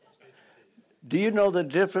Do you know the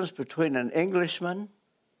difference between an Englishman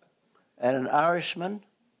and an Irishman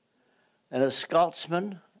and a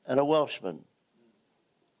Scotsman and a Welshman?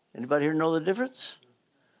 Anybody here know the difference?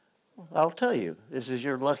 I'll tell you. This is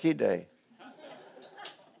your lucky day.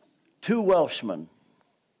 2 Welshmen,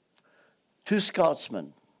 2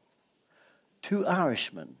 Scotsmen, 2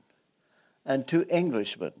 Irishmen, and 2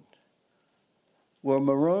 Englishmen were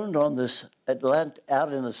marooned on this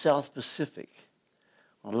out in the South Pacific,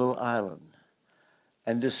 on a little island,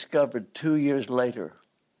 and discovered 2 years later.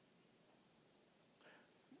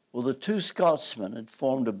 Well, the 2 Scotsmen had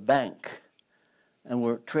formed a bank and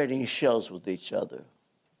were trading shells with each other.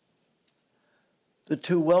 The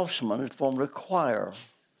 2 Welshmen had formed a choir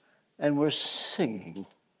and were singing.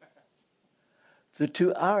 The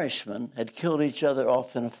 2 Irishmen had killed each other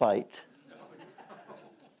off in a fight.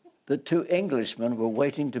 The 2 Englishmen were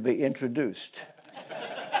waiting to be introduced.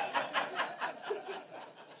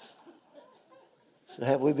 So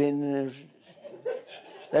have we been...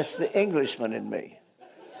 That's the Englishman in me.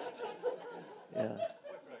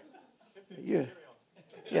 Yeah.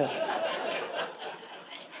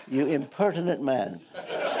 You impertinent man.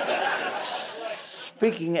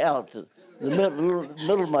 Speaking out in the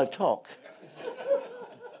middle of my talk.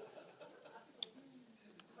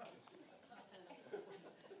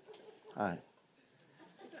 Hi.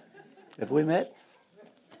 Have we met? No,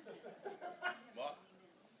 I have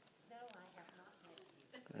not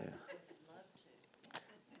met. Yeah.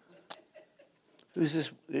 Who's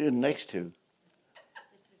this next to?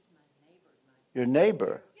 This is my neighbor. Your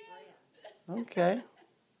neighbor? Okay.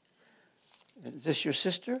 Is this your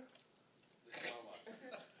sister?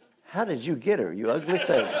 How did you get her, you ugly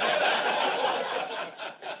thing?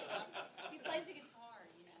 He plays the guitar,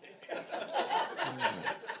 you know.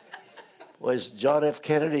 Well, as John F.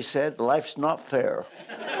 Kennedy said, life's not fair.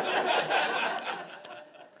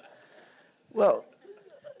 Well,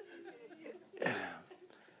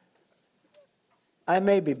 I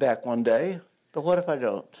may be back one day, but what if I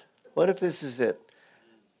don't? What if this is it?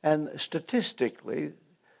 And statistically,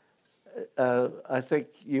 I think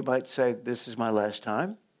you might say this is my last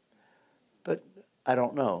time, but I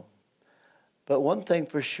don't know. But one thing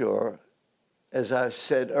for sure, as I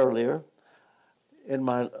said earlier, in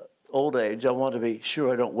my old age, I want to be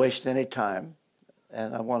sure I don't waste any time,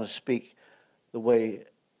 and I want to speak the way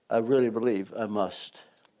I really believe I must.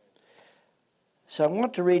 So I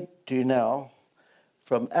want to read to you now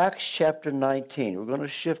from Acts chapter 19. We're going to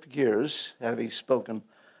shift gears, having spoken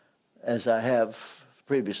as I have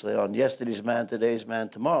previously on yesterday's man, today's man,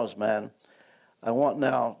 tomorrow's man. I want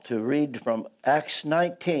now to read from Acts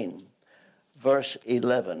 19, verse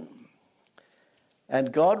 11.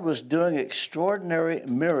 And God was doing extraordinary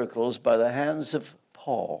miracles by the hands of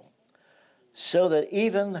Paul, so that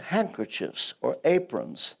even handkerchiefs or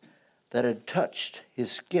aprons that had touched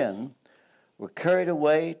his skin were carried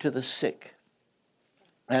away to the sick,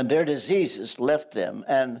 and their diseases left them,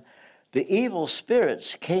 and the evil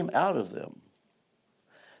spirits came out of them.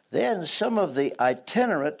 Then some of the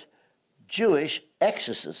itinerant Jewish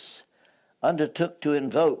exorcists undertook to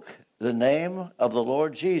invoke the name of the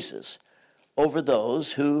Lord Jesus over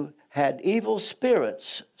those who had evil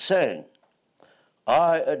spirits, saying,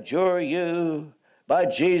 I adjure you by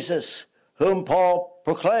Jesus, whom Paul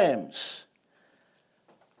proclaims.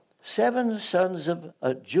 7 sons of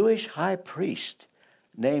a Jewish high priest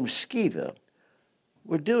named Sceva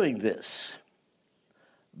were doing this.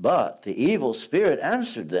 But the evil spirit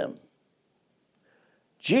answered them,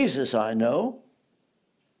 Jesus I know,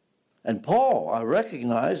 and Paul I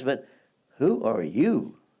recognize, but who are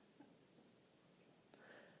you?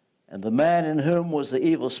 And the man in whom was the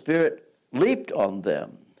evil spirit leaped on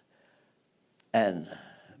them and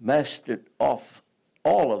mastered off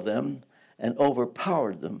all of them and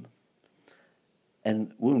overpowered them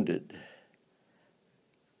and wounded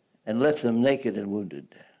and left them naked and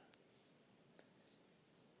wounded.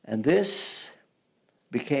 And this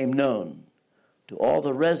became known to all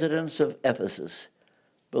the residents of Ephesus,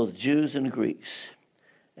 both Jews and Greeks,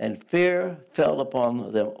 and fear fell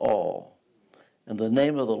upon them all, and the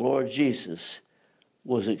name of the Lord Jesus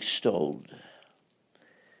was extolled.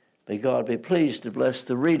 May God be pleased to bless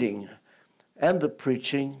the reading and the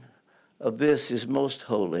preaching of this his most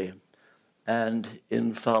holy and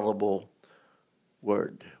infallible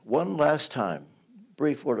word. One last time,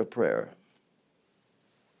 brief word of prayer.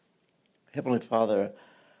 Heavenly Father,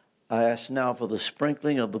 I ask now for the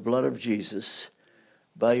sprinkling of the blood of Jesus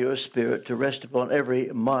by your Spirit to rest upon every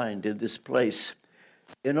mind in this place,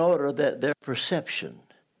 in order that their perception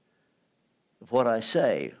of what I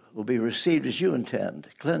say will be received as you intend.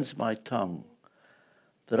 Cleanse my tongue,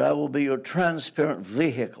 that I will be your transparent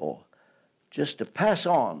vehicle just to pass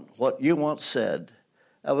on what you once said.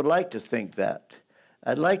 I would like to think that.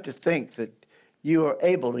 I'd like to think that you are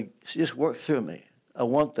able to just work through me. I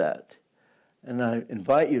want that. And I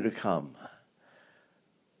invite you to come.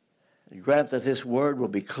 And grant that this word will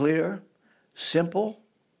be clear, simple,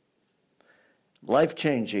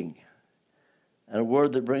 life-changing, and a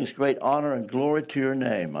word that brings great honor and glory to your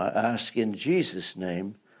name. I ask in Jesus'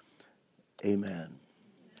 name, amen.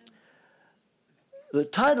 The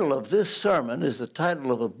title of this sermon is the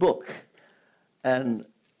title of a book, and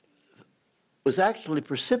was actually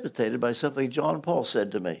precipitated by something John Paul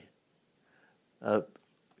said to me a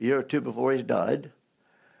year or two before he died.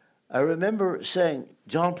 I remember saying,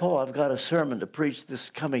 John Paul, I've got a sermon to preach this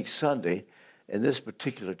coming Sunday in this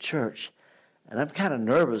particular church, and I'm kind of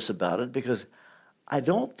nervous about it because I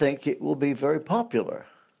don't think it will be very popular.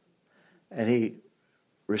 And he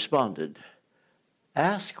responded,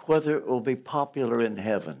 ask whether it will be popular in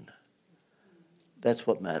heaven. That's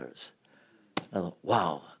what matters. I thought,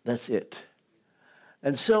 wow, that's it.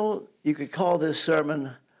 And so you could call this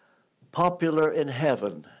sermon Popular in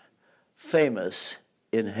Heaven, Famous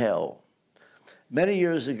in Hell. Many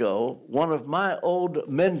years ago, one of my old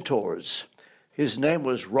mentors, his name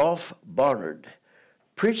was Rolf Barnard,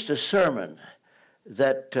 preached a sermon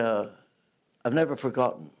that I've never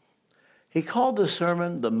forgotten. He called the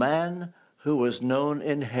sermon The Man Who Was Known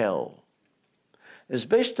in Hell. It's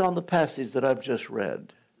based on the passage that I've just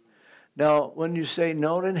read. Now, when you say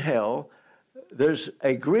known in hell, there's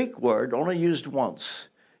a Greek word only used once.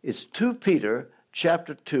 It's 2 Peter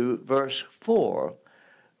chapter 2, verse 4,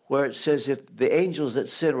 where it says if the angels that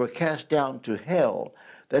sin were cast down to hell,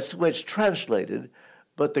 that's the way it's translated,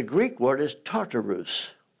 but the Greek word is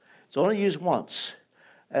Tartarus. It's only used once.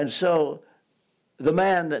 And so the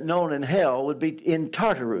man that known in hell would be in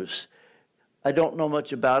Tartarus. I don't know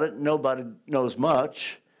much about it. Nobody knows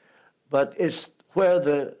much. But it's where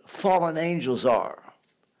the fallen angels are.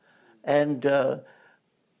 And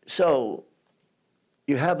so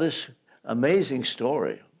you have this amazing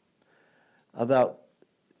story about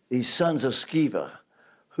these sons of Sceva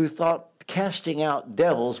who thought casting out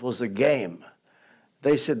devils was a game.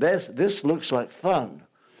 They said, this looks like fun.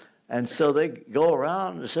 And so they go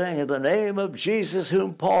around saying, in the name of Jesus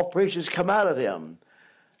whom Paul preaches, come out of him.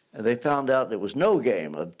 And they found out it was no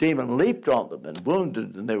game. A demon leaped on them and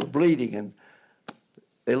wounded, and they were bleeding, and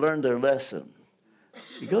they learned their lesson.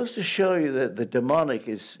 It goes to show you that the demonic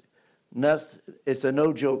is not, it's a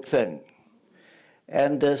no-joke thing.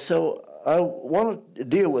 And so I want to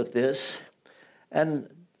deal with this, and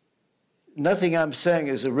nothing I'm saying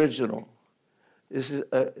is original. This is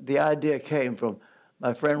the idea came from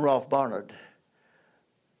my friend Rolf Barnard.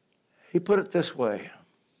 He put it this way.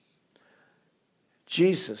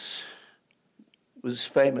 Jesus was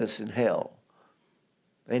famous in hell.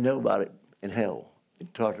 They know about it in hell, in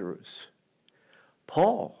Tartarus.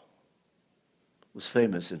 Paul was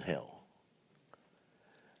famous in hell.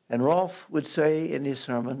 And Rolf would say in his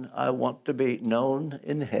sermon, I want to be known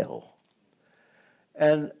in hell.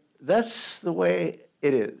 And that's the way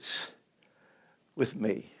it is with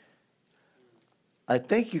me. I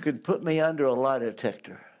think you could put me under a lie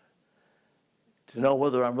detector to know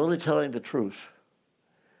whether I'm really telling the truth.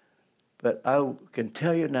 But I can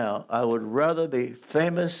tell you now, I would rather be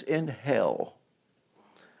famous in hell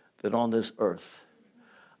than on this earth.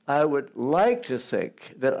 I would like to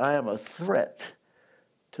think that I am a threat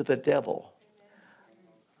to the devil.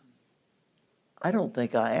 I don't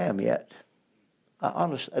think I am yet.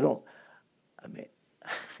 Honestly, I don't. I mean,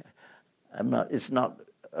 I'm not. It's not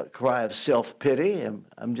a cry of self-pity.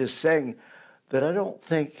 I'm just saying that I don't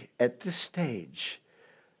think at this stage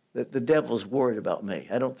that the devil's worried about me.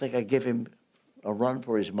 I don't think I give him a run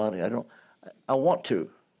for his money. I want to.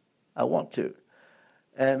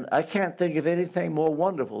 And I can't think of anything more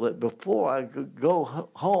wonderful that before I could go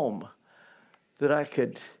home that I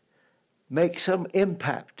could make some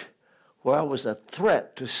impact where I was a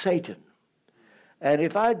threat to Satan. And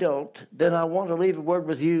if I don't, then I want to leave a word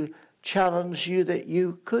with you, challenge you that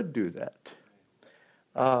you could do that.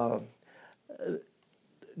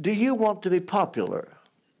 Do you want to be popular?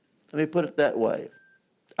 Let me put it that way.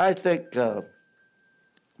 I think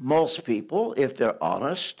most people, if they're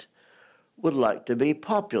honest, would like to be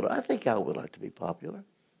popular. I think I would like to be popular.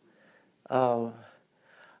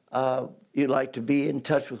 You'd like to be in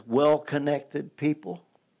touch with well-connected people,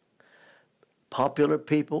 popular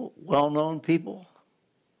people, well-known people.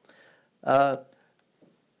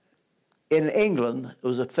 In England, there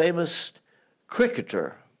was a famous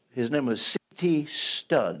cricketer. His name was C.T.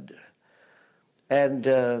 Studd. And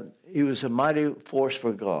he was a mighty force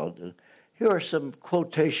for God. And here are some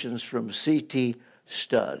quotations from C.T.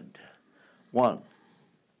 Studd. One.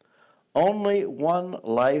 Only one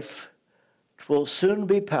life. 'Twill soon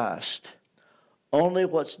be past. Only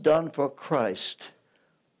what's done for Christ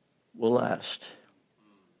will last.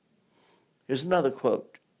 Here's another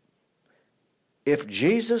quote. If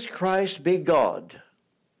Jesus Christ be God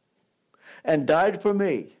and died for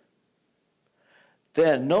me,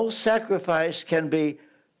 then no sacrifice can be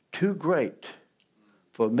too great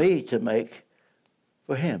for me to make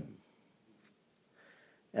for him.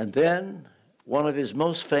 And then one of his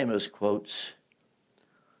most famous quotes,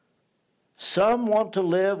 some want to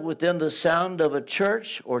live within the sound of a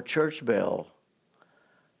church or church bell.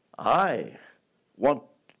 I want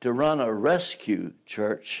to run a rescue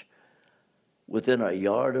church within a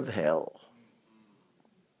yard of hell.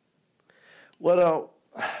 Well,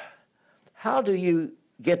 how do you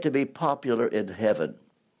get to be popular in heaven?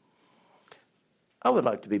 I would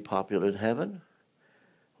like to be popular in heaven.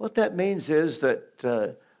 What that means is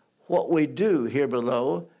that what we do here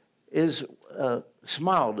below is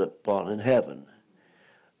smiled upon in heaven.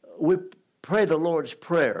 We pray the Lord's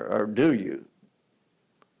Prayer, or do you?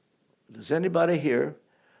 Does anybody here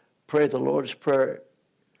pray the Lord's Prayer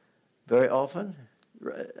very often?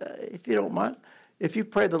 If you don't mind, if you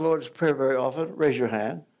pray the Lord's Prayer very often, raise your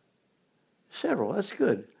hand. Several, that's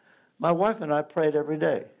good. My wife and I prayed every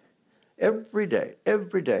day. Every day,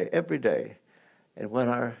 every day, every day. And when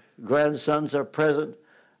our grandsons are present,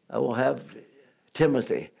 I will have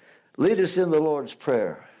Timothy lead us in the Lord's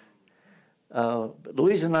Prayer.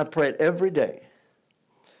 Louise and I prayed every day.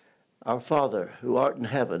 Our Father, who art in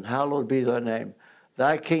heaven, hallowed be thy name.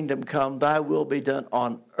 Thy kingdom come, thy will be done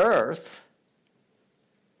on earth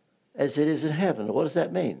as it is in heaven. What does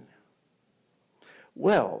that mean?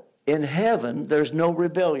 Well, in heaven, there's no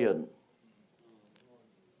rebellion.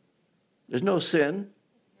 There's no sin.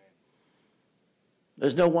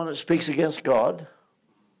 There's no one that speaks against God.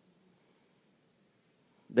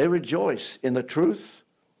 They rejoice in the truth.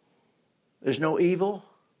 There's no evil.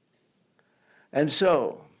 And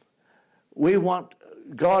so, we want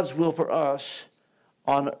God's will for us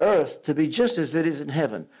on earth to be just as it is in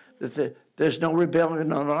heaven. That there's no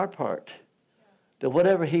rebellion on our part. That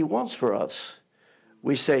whatever he wants for us,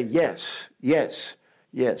 we say, yes, yes,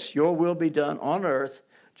 yes. Your will be done on earth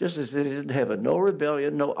just as it is in heaven. No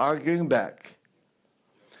rebellion, no arguing back.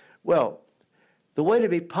 Well, the way to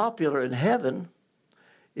be popular in heaven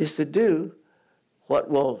is to do what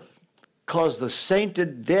will cause the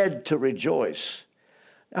sainted dead to rejoice.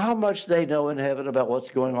 Now, how much they know in heaven about what's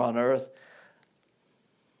going on earth,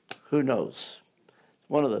 who knows?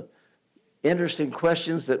 One of the interesting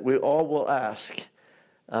questions that we all will ask.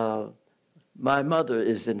 My mother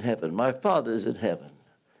is in heaven. My father is in heaven.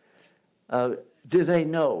 Do they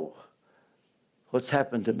know what's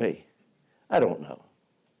happened to me? I don't know.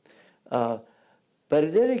 But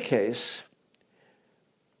in any case,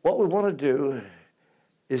 what we want to do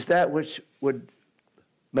is that which would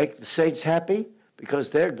make the saints happy because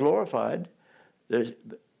they're glorified.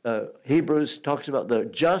 Hebrews talks about the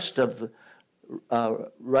just of the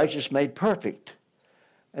righteous made perfect.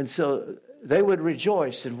 And so they would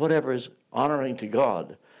rejoice in whatever is honoring to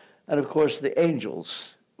God. And of course, the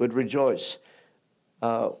angels would rejoice.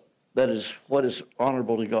 That is what is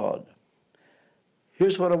honorable to God.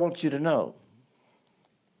 Here's what I want you to know.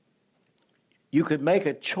 You could make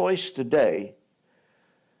a choice today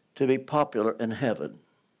to be popular in heaven.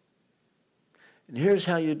 And here's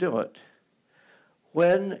how you do it.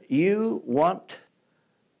 When you want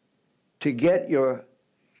to get your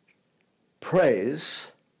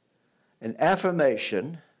praise and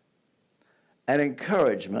affirmation and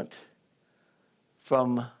encouragement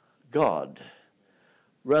from God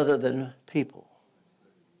rather than people.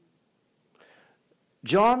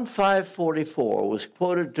 John 5:44 was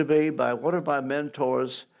quoted to me by one of my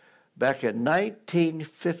mentors back in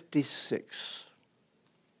 1956.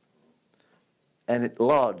 And it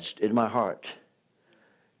lodged in my heart.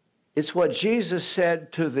 It's what Jesus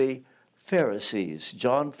said to the Pharisees,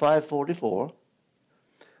 John 5:44.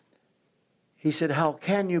 He said, how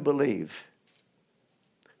can you believe,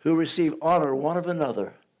 who receive honor one of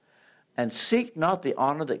another, and seek not the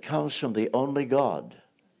honor that comes from the only God?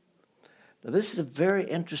 Now, this is a very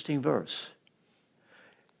interesting verse.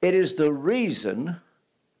 It is the reason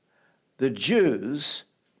the Jews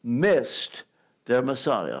missed their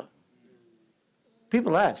Messiah.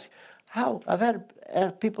 People ask, how? I've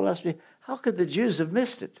had people ask me, how could the Jews have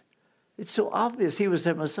missed it? It's so obvious he was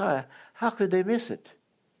their Messiah. How could they miss it?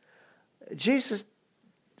 Jesus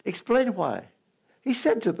explained why. He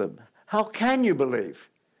said to them, how can you believe?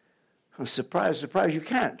 Surprise, surprise, you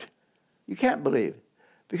can't. You can't believe.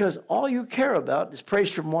 Because all you care about is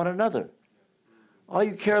praise from one another. All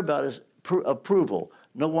you care about is approval.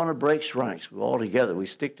 No one breaks ranks. We're all together. We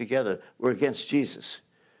stick together. We're against Jesus.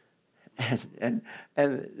 And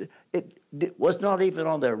it was not even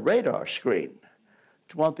on their radar screen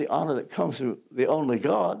to want the honor that comes through the only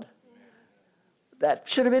God. That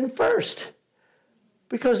should have been first.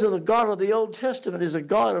 Because of the God of the Old Testament is a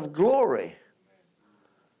God of glory.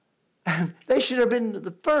 And they should have been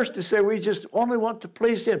the first to say, we just only want to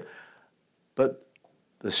please him. But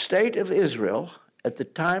the state of Israel at the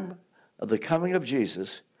time of the coming of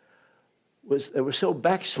Jesus they were so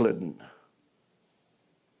backslidden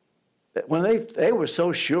that when they were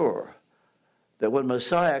so sure that when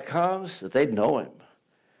Messiah comes that they'd know him.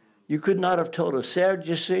 You could not have told a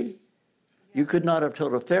Sadducee, you could not have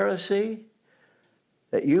told a Pharisee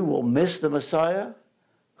that you will miss the Messiah.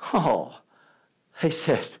 Oh, they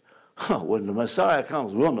said, when the Messiah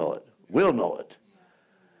comes, we'll know it. We'll know it.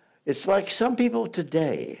 It's like some people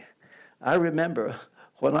today. I remember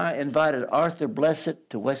when I invited Arthur Blessed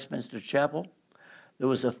to Westminster Chapel, there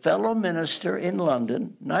was a fellow minister in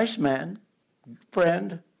London, nice man,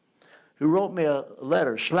 friend, who wrote me a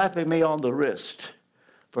letter slapping me on the wrist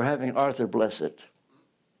for having Arthur Blessed.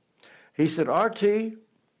 He said, R.T.,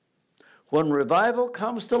 when revival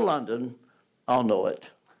comes to London, I'll know it.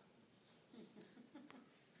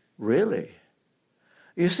 Really?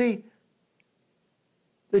 You see,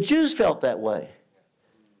 the Jews felt that way.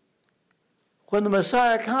 When the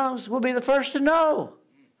Messiah comes, we'll be the first to know.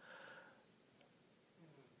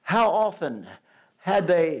 How often had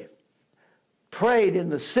they prayed in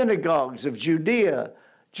the synagogues of Judea,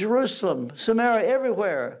 Jerusalem, Samaria,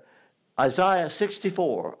 everywhere? Isaiah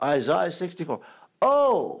 64, Isaiah 64.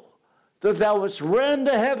 Oh, that thou wouldst rend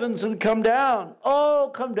the heavens and come down.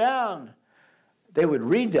 Oh, come down. They would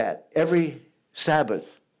read that every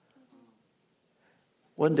Sabbath.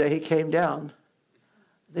 One day he came down.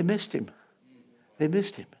 They missed him. They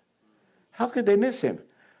missed him. How could they miss him?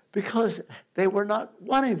 Because they were not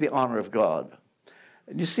wanting the honor of God.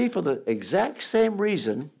 And you see, for the exact same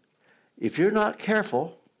reason, if you're not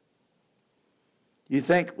careful, you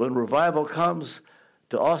think when revival comes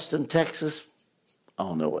to Austin, Texas,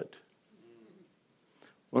 I'll know it.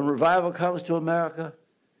 When revival comes to America,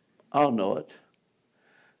 I'll know it.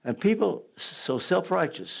 And people so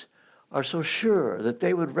self-righteous are so sure that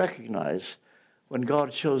they would recognize when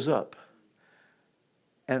God shows up.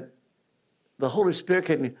 And the Holy Spirit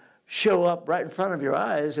can show up right in front of your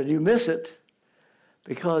eyes and you miss it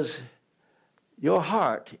because your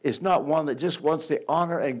heart is not one that just wants the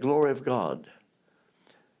honor and glory of God.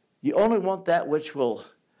 You only want that which will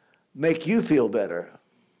make you feel better.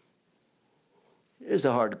 Here's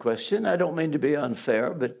a hard question. I don't mean to be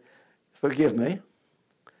unfair, but forgive me.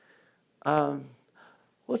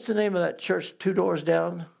 What's the name of that church 2 doors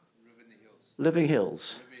down? Living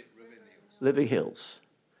Hills. Living Hills.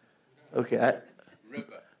 Okay.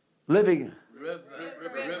 River in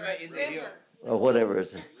the hills. Or whatever.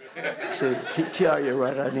 So, TR, you're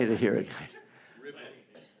right. I need a hearing.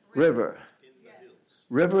 River.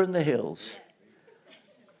 River in the hills.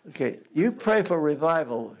 Okay. You pray for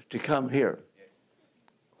revival to come here.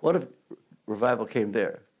 What if revival came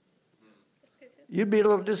there? You'd be a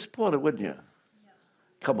little disappointed, wouldn't you?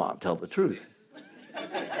 Come on, tell the truth.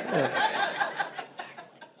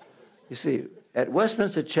 You see, at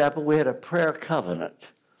Westminster Chapel, we had a prayer covenant.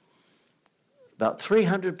 About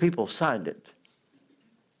 300 people signed it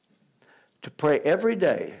to pray every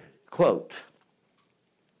day, quote,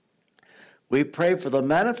 we pray for the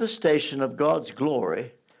manifestation of God's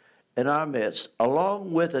glory in our midst,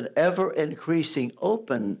 along with an ever-increasing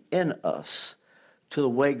open in us to the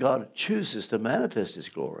way God chooses to manifest his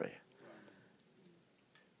glory.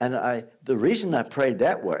 And the reason I prayed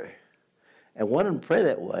that way and wanted to pray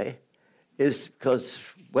that way is because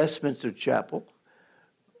Westminster Chapel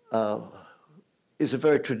is a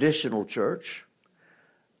very traditional church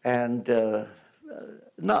and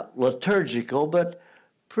not liturgical, but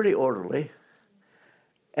pretty orderly.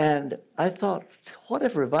 And I thought, what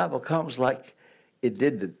if revival comes like it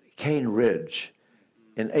did to Cane Ridge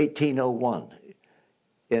in 1801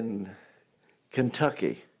 in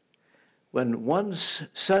Kentucky, when one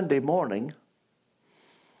Sunday morning,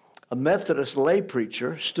 a Methodist lay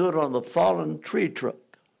preacher stood on the fallen tree trunk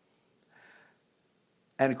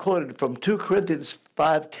and quoted from 2 Corinthians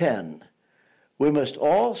 5:10, we must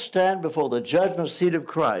all stand before the judgment seat of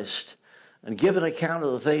Christ and give an account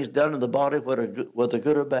of the things done in the body, whether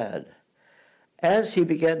good or bad. As he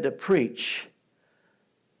began to preach,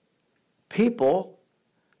 people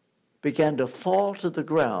began to fall to the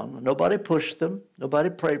ground. Nobody pushed them. Nobody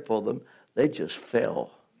prayed for them. They just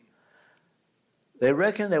fell. They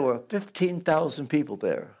reckon there were 15,000 people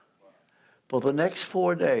there. For the next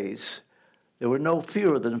 4 days, There were no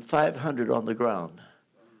fewer than 500 on the ground.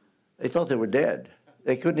 They thought they were dead.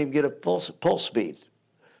 They couldn't even get a pulse beat,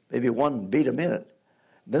 maybe one beat a minute.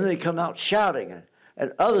 Then they come out shouting,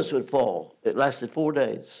 and others would fall. It lasted 4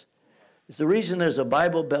 days. It's the reason there's a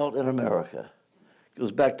Bible Belt in America. It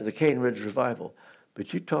goes back to the Cane Ridge Revival.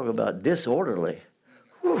 But you talk about disorderly.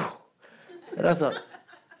 Whew. And I thought,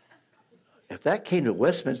 if that came to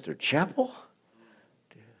Westminster Chapel?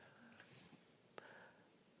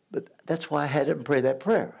 But that's why I had him pray that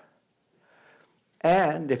prayer.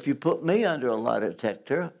 And if you put me under a lie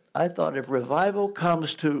detector, I thought if revival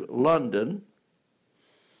comes to London,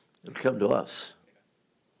 it'll come to us.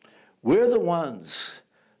 We're the ones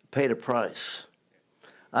who paid a price.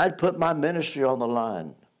 I'd put my ministry on the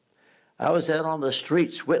line. I was out on the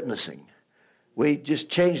streets witnessing. We just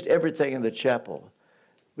changed everything in the chapel.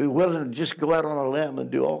 We were willing to just go out on a limb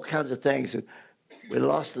and do all kinds of things. And we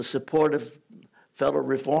lost the support of fellow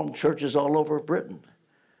Reformed churches all over Britain.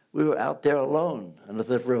 We were out there alone. And if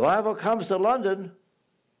the revival comes to London,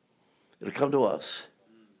 it'll come to us.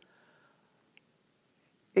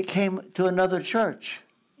 It came to another church,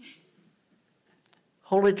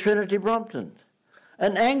 Holy Trinity Brompton,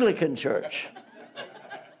 an Anglican church.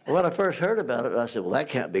 When I first heard about it, I said, well, that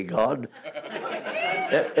can't be God.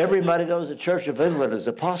 Everybody knows the Church of England is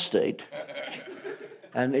apostate.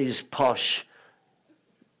 And these posh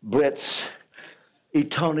Brits,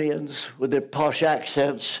 Etonians with their posh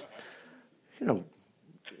accents,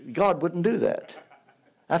 God wouldn't do that.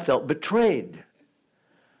 I felt betrayed.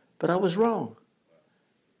 But I was wrong.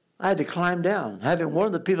 I had to climb down. Having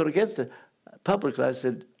warned the people against it publicly, I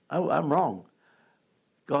said, I'm wrong.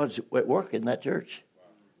 God's at work in that church.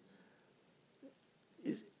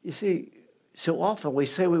 You see, so often we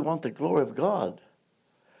say we want the glory of God.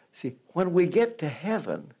 See, when we get to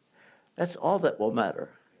heaven, that's all that will matter.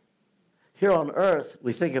 Here on earth,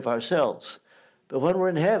 we think of ourselves. But when we're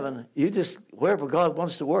in heaven, wherever God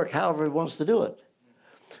wants to work, however he wants to do it.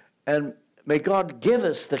 And may God give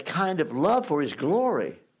us the kind of love for his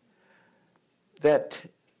glory that,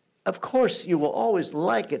 of course, you will always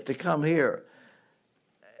like it to come here.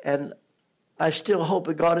 And I still hope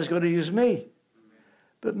that God is going to use me.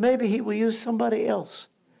 But maybe he will use somebody else.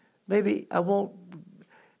 Maybe I won't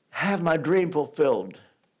have my dream fulfilled.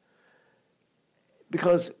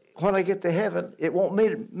 Because when I get to heaven, it won't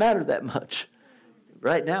matter that much.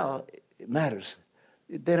 Right now, it matters.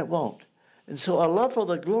 Then it won't. And so a love for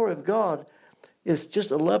the glory of God is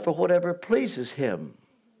just a love for whatever pleases him.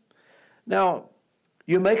 Now,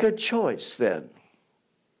 you make a choice then.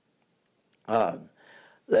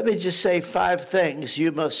 Let me just say 5 things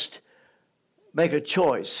you must make a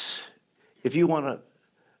choice if you want to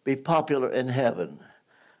be popular in heaven.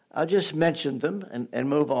 I'll just mention them and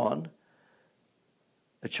move on.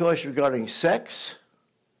 A choice regarding sex,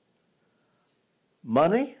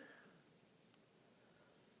 money,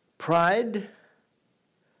 pride,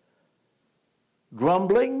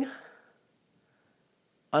 grumbling,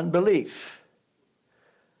 unbelief.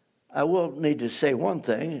 I will need to say one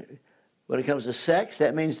thing. When it comes to sex,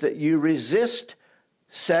 that means that you resist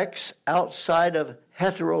sex outside of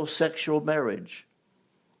heterosexual marriage.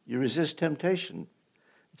 You resist temptation.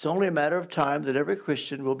 It's only a matter of time that every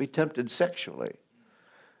Christian will be tempted sexually.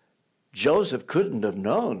 Joseph couldn't have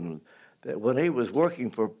known that when he was working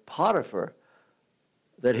for Potiphar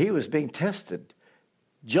that he was being tested.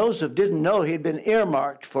 Joseph didn't know he'd been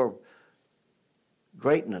earmarked for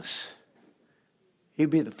greatness. He'd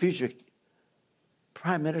be the future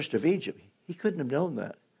prime minister of Egypt. He couldn't have known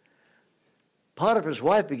that. Potiphar's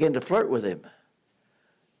wife began to flirt with him.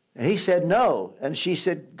 And he said no. And she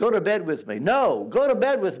said, go to bed with me. No, go to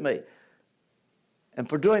bed with me. And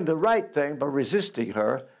for doing the right thing, by resisting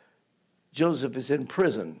her, Joseph is in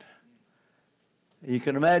prison. You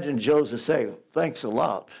can imagine Joseph saying, thanks a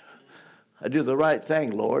lot. I do the right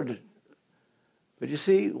thing, Lord. But you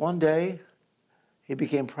see, one day, he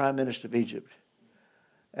became prime minister of Egypt.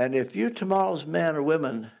 And if you tomorrow's men or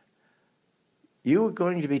women, you are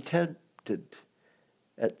going to be tempted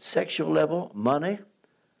at sexual level, money.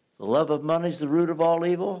 The love of money is the root of all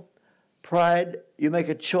evil. Pride, you make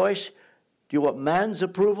a choice. Do you want man's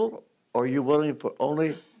approval, or are you willing for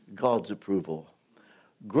only God's approval?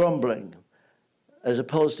 Grumbling, as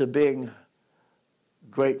opposed to being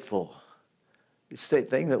grateful. It's the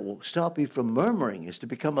thing that will stop you from murmuring is to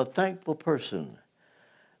become a thankful person.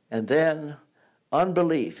 And then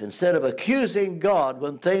unbelief. Instead of accusing God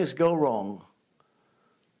when things go wrong,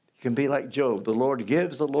 you can be like Job. The Lord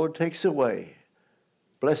gives, the Lord takes away.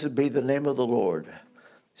 Blessed be the name of the Lord.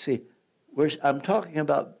 See, I'm talking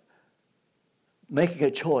about making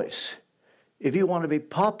a choice. If you want to be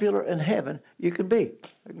popular in heaven, you can be.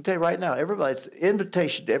 I can tell you right now, everybody's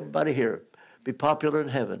invitation to everybody here, be popular in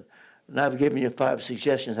heaven. And I've given you 5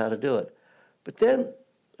 suggestions how to do it. But then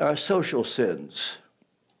our social sins,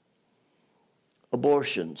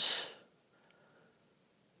 abortions.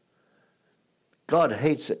 God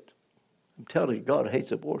hates it. I'm telling you, God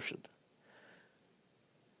hates abortion.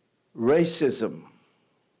 Racism.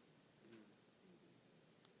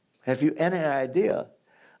 Have you any idea?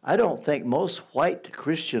 I don't think most white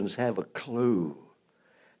Christians have a clue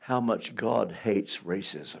how much God hates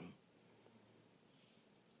racism.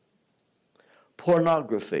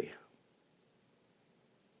 Pornography.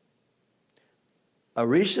 A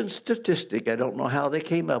recent statistic, I don't know how they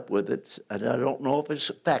came up with it, and I don't know if it's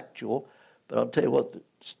factual, but I'll tell you what the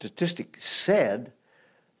statistic said,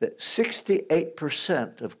 that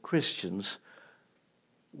 68% of Christians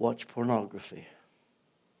watch pornography.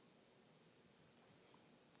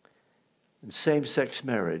 And same-sex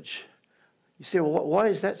marriage. You say, well, why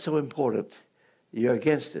is that so important? You're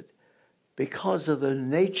against it. Because of the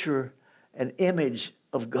nature and image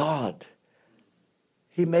of God.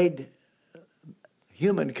 He made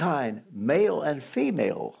humankind male and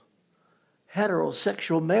female.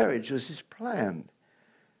 Heterosexual marriage was his plan.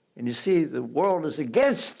 And you see, the world is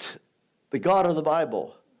against the God of the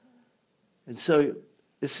Bible. And so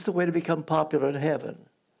this is the way to become popular in heaven.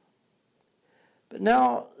 But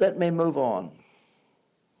now let me move on.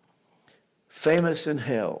 Famous in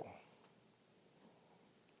hell.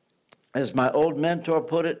 As my old mentor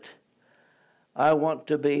put it, I want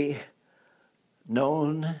to be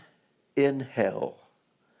known in hell.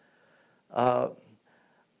 I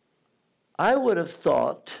would have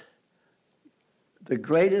thought the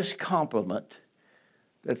greatest compliment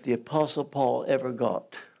that the Apostle Paul ever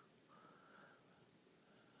got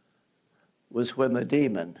was when the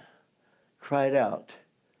demon cried out,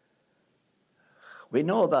 we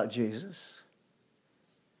know about Jesus.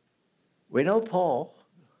 We know Paul.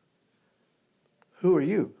 Who are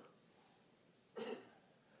you?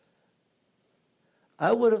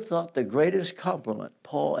 I would have thought the greatest compliment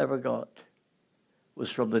Paul ever got was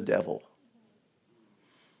from the devil.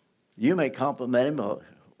 You may compliment him. Well,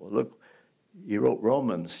 look, you wrote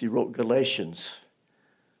Romans. You wrote Galatians.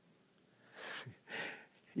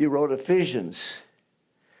 You wrote Ephesians.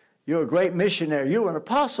 You're a great missionary. You're an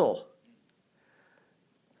apostle.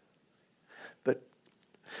 But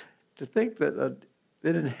to think that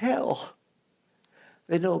in hell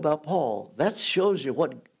they know about Paul, that shows you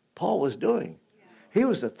what Paul was doing. Yeah. He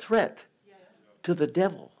was a threat to the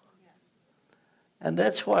devil. Yeah. And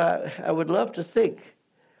that's why I would love to think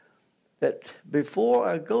that before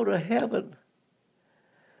I go to heaven,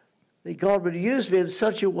 that God would use me in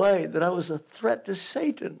such a way that I was a threat to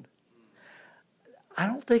Satan. I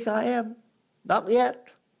don't think I am. Not yet.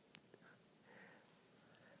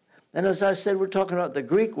 And as I said, we're talking about the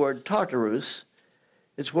Greek word Tartarus.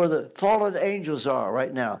 It's where the fallen angels are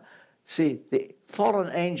right now. See, the fallen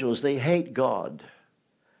angels, they hate God.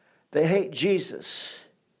 They hate Jesus.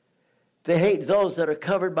 They hate those that are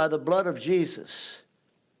covered by the blood of Jesus.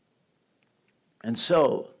 And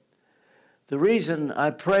so, the reason I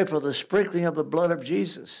pray for the sprinkling of the blood of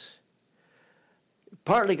Jesus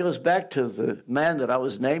partly goes back to the man that I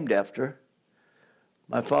was named after.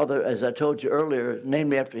 My father, as I told you earlier, named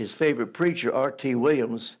me after his favorite preacher, R.T.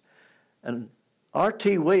 Williams. And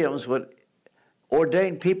R.T. Williams would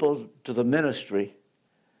ordain people to the ministry,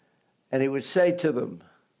 and he would say to them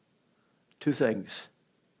 2 things.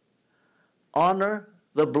 Honor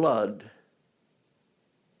the blood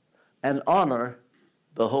and honor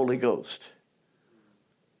the Holy Ghost.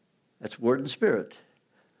 That's word and spirit.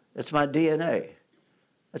 That's my DNA.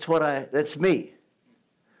 That's me.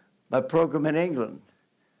 My program in England.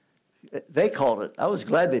 They called it, I was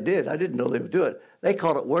glad they did. I didn't know they would do it. They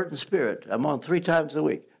called it Word and Spirit. I'm on 3 times a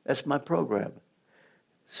week. That's my program.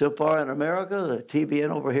 So far in America, the TBN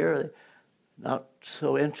over here, they're not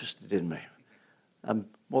so interested in me. I'm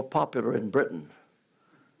more popular in Britain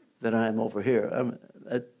than I am over here.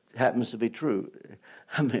 That happens to be true.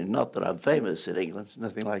 I mean, not that I'm famous in England,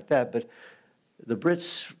 nothing like that, but the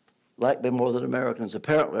Brits like me more than Americans,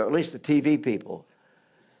 apparently, or at least the TV people.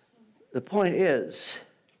 The point is,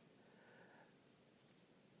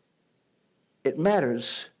 it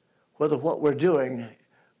matters whether what we're doing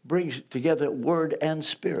brings together word and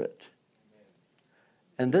spirit.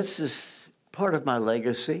 And this is part of my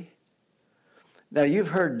legacy. Now, you've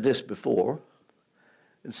heard this before,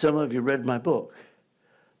 and some of you read my book.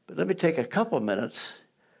 But let me take a couple of minutes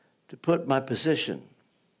to put my position.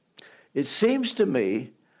 It seems to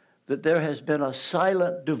me that there has been a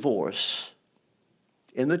silent divorce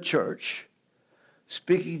in the church,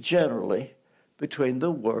 speaking generally, between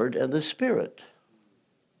the Word and the Spirit.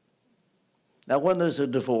 Now, when there's a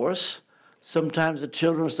divorce, sometimes the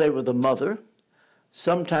children stay with the mother,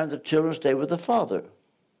 sometimes the children stay with the father.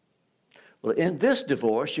 Well, in this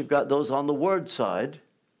divorce, you've got those on the Word side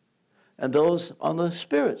and those on the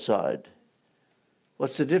Spirit side.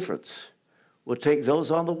 What's the difference? We'll take those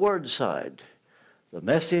on the Word side. The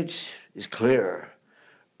message is clear.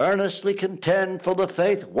 Earnestly contend for the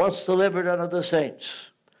faith once delivered unto the saints.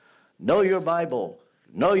 Know your Bible.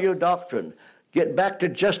 Know your doctrine. Get back to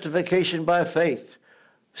justification by faith.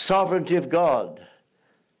 Sovereignty of God.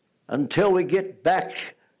 Until we get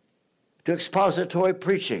back to expository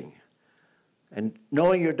preaching and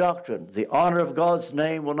knowing your doctrine, the honor of God's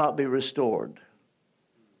name will not be restored.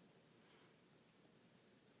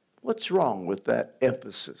 What's wrong with that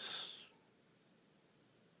emphasis?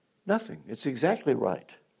 Nothing. It's exactly right.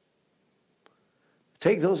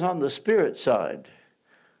 Take those on the Spirit side.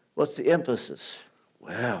 What's the emphasis?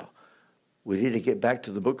 Well, we need to get back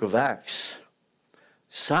to the book of Acts.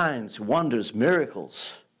 Signs, wonders,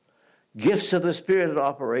 miracles, gifts of the Spirit in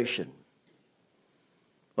operation.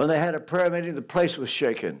 When they had a prayer meeting, the place was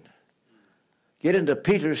shaken. Get into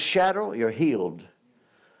Peter's shadow, you're healed.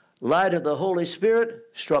 Light of the Holy Spirit,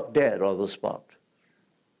 struck dead on the spot.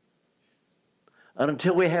 And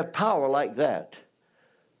until we have power like that,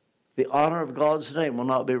 the honor of God's name will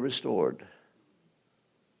not be restored.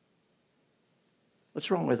 What's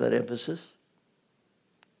wrong with that emphasis?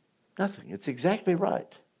 Nothing. It's exactly right.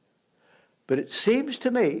 But it seems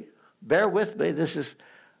to me, bear with me, this is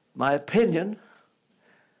my opinion,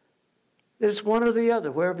 that it's one or the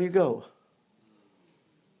other wherever you go.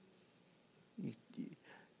 You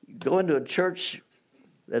go into a church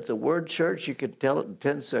that's a word church, you can tell it in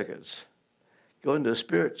 10 seconds. Go into a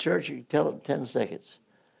spirit church, you can tell it in 10 seconds.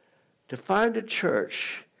 To find a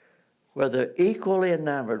church where they're equally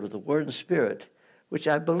enamored with the Word and Spirit, which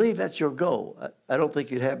I believe that's your goal. I don't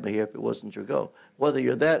think you'd have me here if it wasn't your goal. Whether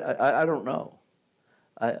you're that, I don't know.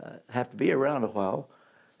 I have to be around a while.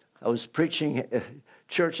 I was preaching at a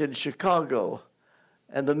church in Chicago,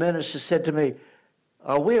 and the minister said to me,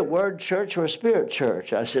 "Are we a Word church or a Spirit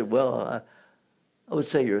church?" I said, "Well, I would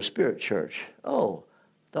say you're a Spirit church." "Oh,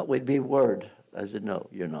 thought we'd be Word." I said, "No,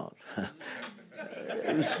 you're not."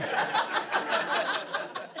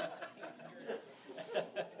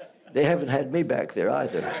 They haven't had me back there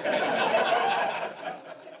either.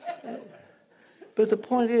 But the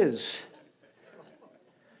point is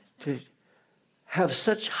to have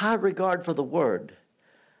such high regard for the Word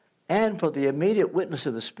and for the immediate witness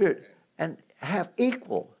of the Spirit and have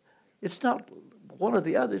equal. It's not one or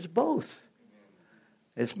the other, it's both.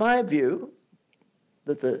 It's my view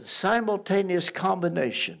that the simultaneous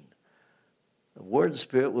combination of Word and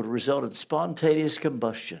Spirit would result in spontaneous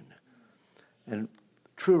combustion, and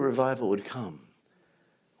true revival would come,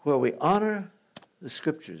 where we honor the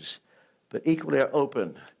Scriptures, but equally are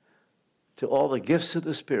open to all the gifts of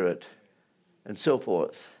the Spirit and so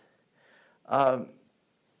forth. At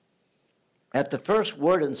the first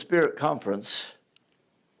Word and Spirit conference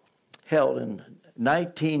held in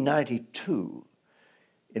 1992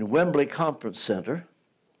 in Wembley Conference Center,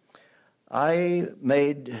 I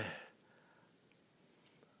made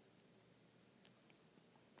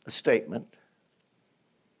a statement.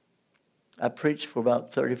 I preached for about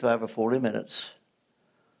 35 or 40 minutes,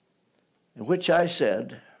 in which I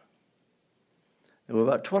said, there were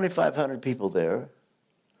about 2,500 people there,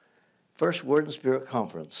 first Word and Spirit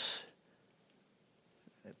conference.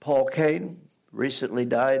 Paul Kane recently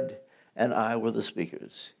died, and I were the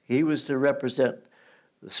speakers. He was to represent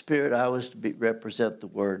the Spirit, I was to represent the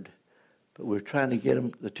Word, but we're trying to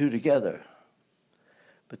get the two together.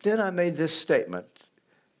 But then I made this statement,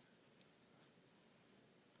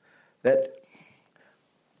 that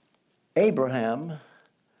Abraham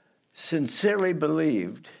sincerely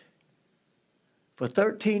believed for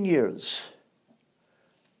 13 years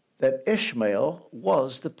that Ishmael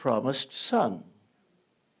was the promised son.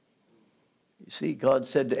 You see, God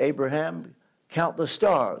said to Abraham, "Count the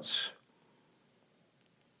stars."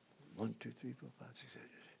 1, 2, 3, 4, 5, 6, 7.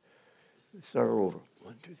 Start over.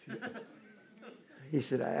 1, 2, 3. He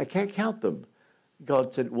said, "I can't count them."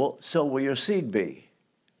 God said, "Well, so will your seed be."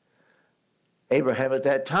 Abraham at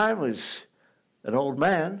that time was an old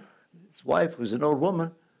man. His wife was an old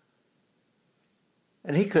woman.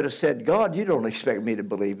 And he could have said, "God, you don't expect me to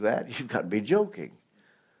believe that. You've got to be joking."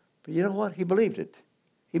 But you know what? He believed it.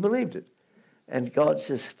 He believed it. And God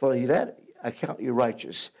says, "For that, I count you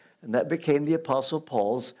righteous." And that became the Apostle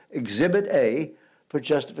Paul's Exhibit A for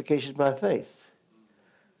justification by faith.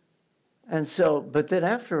 And so, but then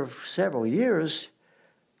after several years,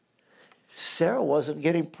 Sarah wasn't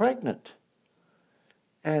getting pregnant.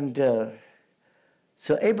 And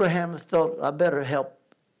so Abraham thought, I better help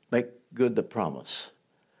make good the promise.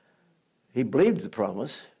 He believed the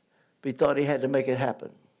promise, but he thought he had to make it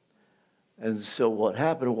happen. And so what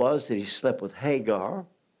happened was that he slept with Hagar.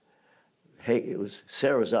 It was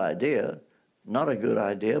Sarah's idea, not a good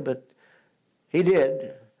idea, but he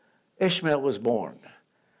did. Ishmael was born.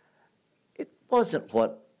 It wasn't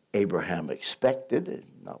what Abraham expected,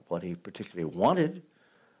 not what he particularly wanted,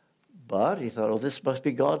 but he thought, oh, this must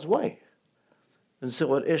be God's way. And so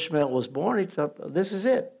when Ishmael was born, he thought, oh, this is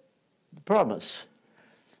it, the promise.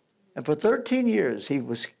 And for 13 years, he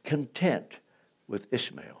was content with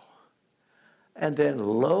Ishmael. And then,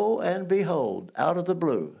 lo and behold, out of the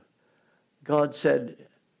blue, God said,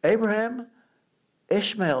 Abraham,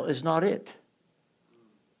 Ishmael is not it.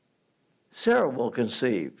 Sarah will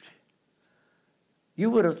conceive. You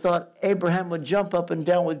would have thought Abraham would jump up and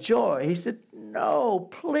down with joy. He said, no,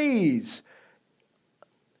 please.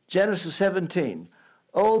 Genesis 17.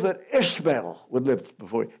 Oh, that Ishmael would live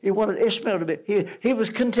before you. He wanted Ishmael to be, he was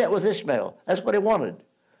content with Ishmael. That's what he wanted.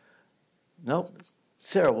 No,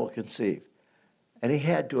 Sarah will conceive. And he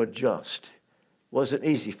had to adjust. It wasn't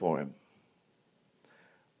easy for him.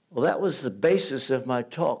 Well, that was the basis of my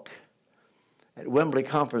talk at Wembley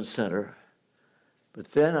Conference Center.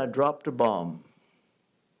 But then I dropped a bomb.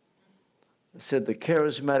 I said the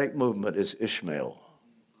charismatic movement is Ishmael.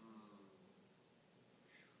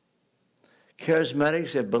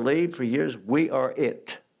 Charismatics have believed for years we are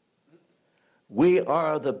it. We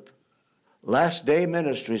are the last day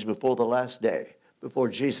ministries before the last day, before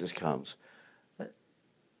Jesus comes.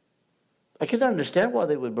 I can understand why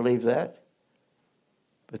they would believe that.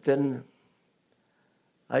 But then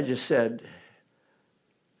I just said,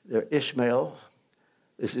 they're Ishmael.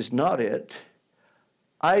 This is not it.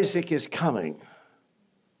 Isaac is coming.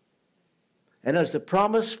 And as the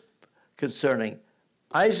promise concerning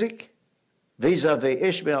Isaac vis-a-vis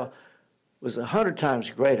Ishmael was 100 times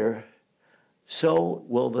greater, so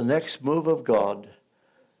will the next move of God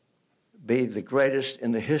be the greatest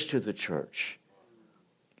in the history of the church.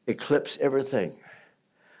 Eclipse everything.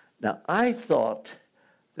 Now, I thought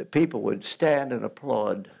that people would stand and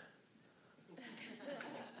applaud.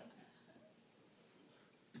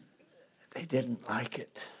 They didn't like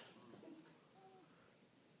it.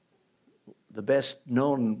 The best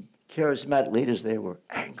known charismatic leaders, they were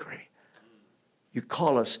angry. You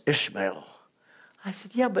call us Ishmael. I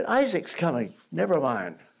said, yeah, but Isaac's coming. Never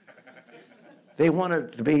mind. They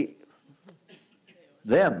wanted to be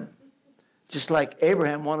them, just like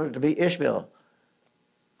Abraham wanted to be Ishmael.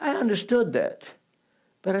 I understood that.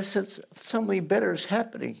 But I said, something better is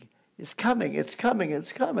happening. It's coming, it's coming,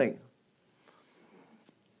 it's coming.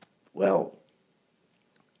 Well,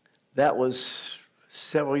 that was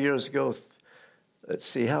several years ago. Let's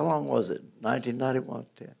see, how long was it? 1991.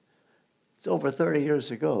 It's over 30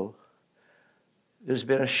 years ago. There's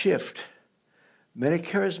been a shift. Many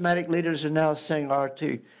charismatic leaders are now saying,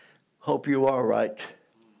 RT, hope you are right.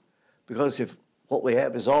 Because if what we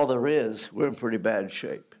have is all there is, we're in pretty bad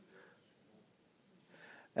shape.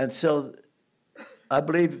 And so I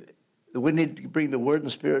believe that we need to bring the Word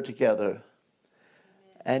and Spirit together.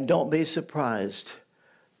 And don't be surprised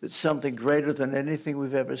that something greater than anything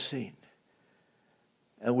we've ever seen.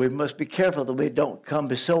 And we must be careful that we don't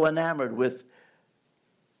be so enamored with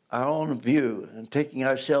our own view and taking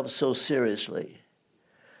ourselves so seriously.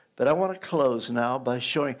 But I want to close now by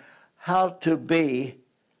showing how to be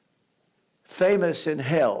famous in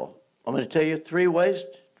hell. I'm going to tell you 3 ways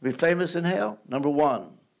to be famous in hell. Number 1,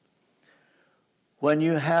 when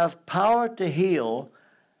you have power to heal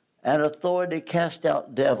and authority to cast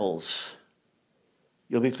out devils,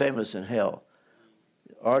 you'll be famous in hell.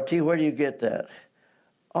 RT, where do you get that?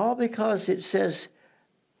 All because it says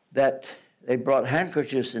that they brought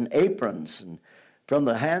handkerchiefs and aprons from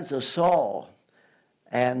the hands of Saul,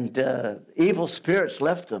 and evil spirits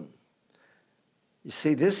left them. You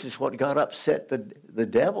see, this is what got upset the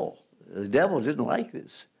devil. The devil didn't like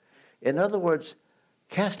this. In other words,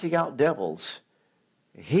 casting out devils,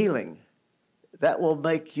 healing, that will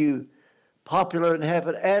make you popular in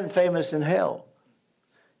heaven and famous in hell.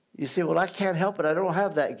 You say, well, I can't help it. I don't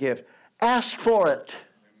have that gift. Ask for it.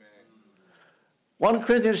 Amen. 1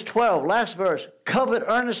 Corinthians 12, last verse. Covet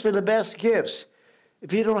earnestly the best gifts.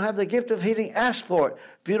 If you don't have the gift of healing, ask for it.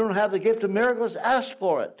 If you don't have the gift of miracles, ask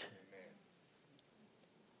for it. Amen.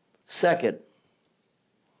 Second,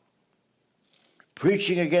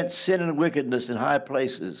 preaching against sin and wickedness in high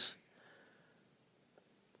places.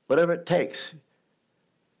 Whatever it takes.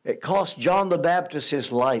 It cost John the Baptist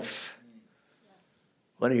his life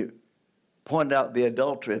when he pointed out the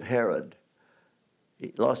adultery of Herod.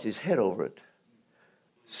 He lost his head over it.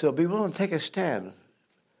 So be willing to take a stand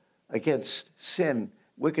against sin,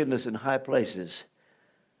 wickedness in high places.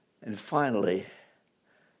 And finally,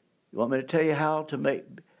 you want me to tell you how to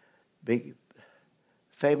be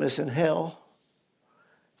famous in hell?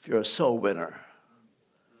 If you're a soul winner.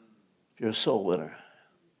 If you're a soul winner.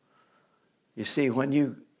 You see, when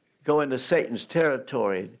you go into Satan's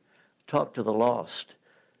territory, talk to the lost,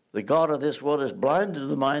 the God of this world is blind to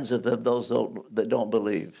the minds of those that don't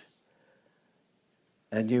believe.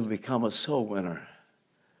 And you become a soul winner.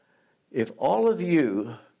 If all of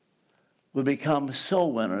you would become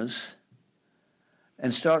soul winners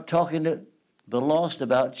and start talking to the lost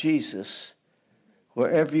about Jesus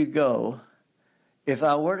wherever you go, if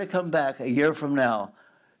I were to come back a year from now,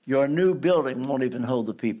 your new building won't even hold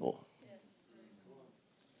the people.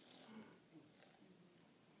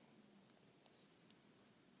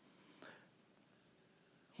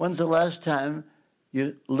 When's the last time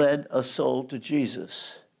you led a soul to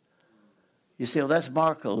Jesus? You say, well, that's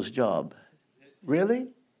Marco's job. Really?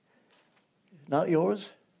 Not yours?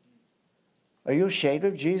 Are you ashamed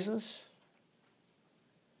of Jesus?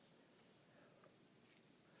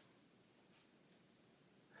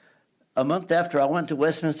 A month after I went to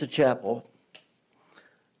Westminster Chapel,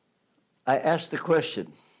 I asked the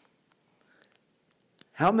question,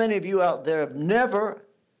 how many of you out there have never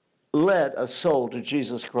led a soul to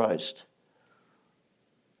Jesus Christ?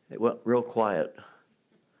 It went real quiet.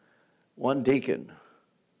 One deacon,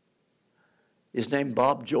 his name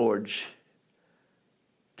Bob George,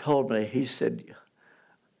 told me, he said,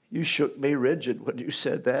 you shook me rigid when you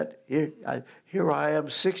said that. Here I am,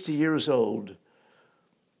 60 years old.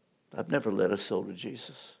 I've never led a soul to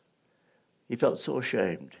Jesus. He felt so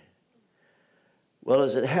ashamed. Well,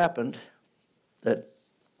 as it happened, that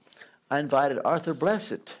I invited Arthur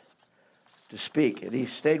Blessed to speak, and he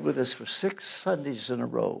stayed with us for 6 Sundays in a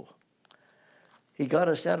row. He got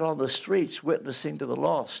us out on the streets witnessing to the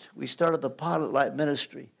lost. We started the Pilot Light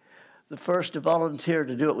Ministry. The first to volunteer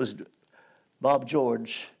to do it was Bob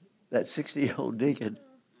George, that 60-year-old deacon.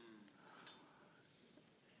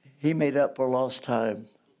 He made up for lost time.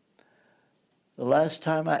 The last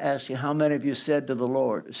time I asked you, how many of you said to the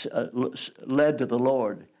Lord, led to the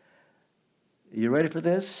Lord? Are you ready for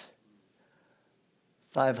this?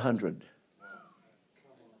 500.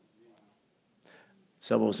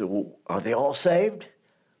 Someone said, well, are they all saved?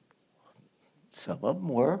 Some of them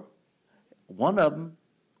were. One of them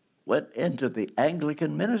went into the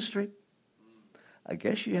Anglican ministry. I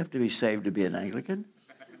guess you have to be saved to be an Anglican.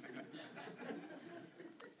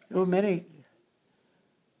 There were many.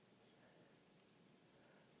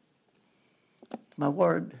 My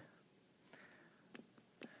word.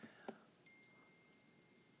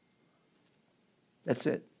 That's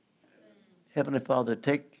it. Heavenly Father,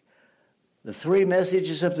 take the 3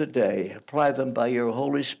 messages of the day, apply them by your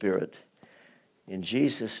Holy Spirit. In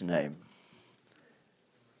Jesus' name,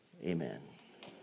 amen.